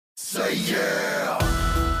Say yeah!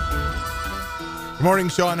 Good morning,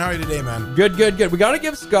 Sean. How are you today, man? Good. We got to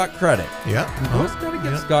give Scott credit. Yeah. We always got to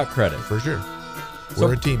give Scott credit. For sure. So-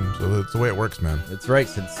 We're a team, so that's the way it works, man. That's right,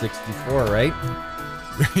 since 64, right?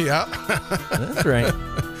 Yeah. That's right.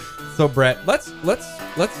 So, Brett, let's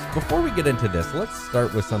before we get into this, let's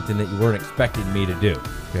start with something that you weren't expecting me to do.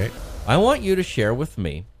 Okay. I want you to share with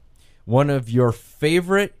me one of your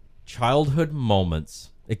favorite childhood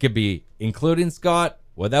moments. It could be including Scott,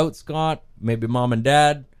 without Scott, maybe mom and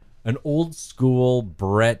dad, an old school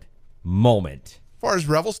Brett moment. As far as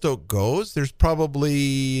Revelstoke goes, there's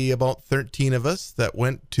probably about 13 of us that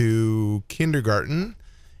went to kindergarten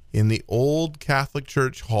in the old Catholic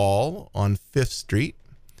Church Hall on 5th Street.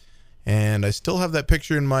 And I still have that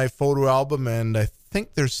picture in my photo album, and I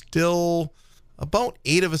think there's still about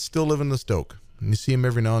 8 of us still live in the Stoke. And you see them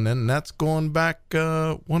every now and then, and that's going back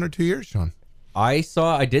 1 or 2 years, Sean. I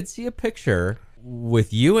did see a picture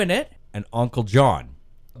with you in it and Uncle John.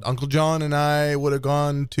 Uncle John and I would have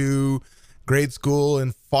gone to grade school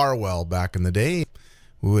in Farwell back in the day.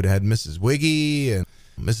 We would have had Mrs. Wiggy and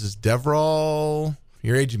Mrs. Deverall.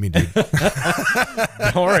 You're aging me, dude.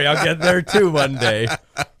 Don't worry, I'll get there too one day.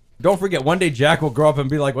 Don't forget, one day Jack will grow up and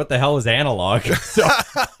be like, what the hell is analog?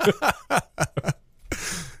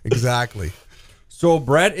 Exactly. So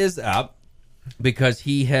Brett is up because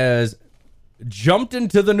he has jumped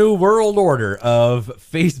into the new world order of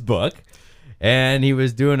Facebook, and he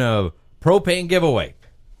was doing a propane giveaway.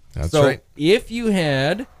 That's So right. if you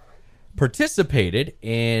had participated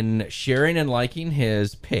in sharing and liking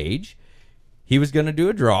his page, he was going to do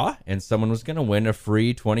a draw, and someone was going to win a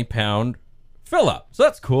free 20-pound fill-up. So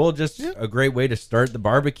that's cool. Just a great way to start the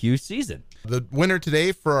barbecue season. The winner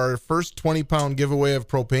today for our first 20-pound giveaway of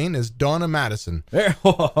propane is Donna Madison. There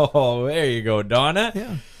you go, Donna.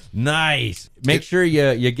 Yeah. Nice. Make sure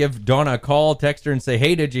you give Donna a call, text her, and say,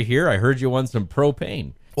 hey, did you hear? I heard you won some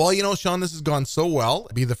propane. Well, you know, Sean, this has gone so well.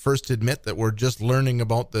 Be the first to admit that we're just learning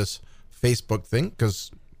about this Facebook thing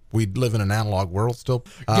because we live in an analog world still.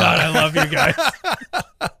 God, I love you guys.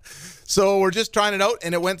 So we're just trying it out,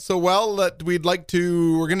 and it went so well that we're going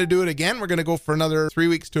to do it again. We're going to go for another 3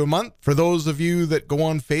 weeks to a month. For those of you that go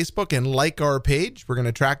on Facebook and like our page, we're going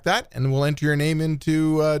to track that, and we'll enter your name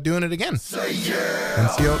into doing it again. Say yeah! And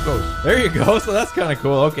see how it goes. There you go. So that's kind of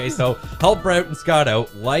cool. Okay, so help Brett and Scott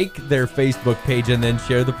out. Like their Facebook page and then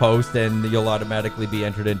share the post, and you'll automatically be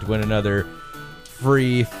entered in to win another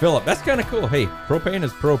free fill-up. That's kind of cool. Hey, propane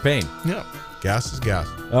is propane. Yeah. Gas is gas.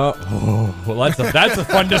 Well, that's a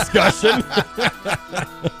fun discussion.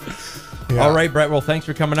 Yeah. All right, Brett. Well, thanks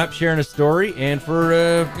for coming up, sharing a story, and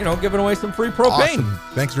for giving away some free propane. Awesome.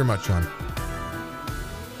 Thanks very much, Sean.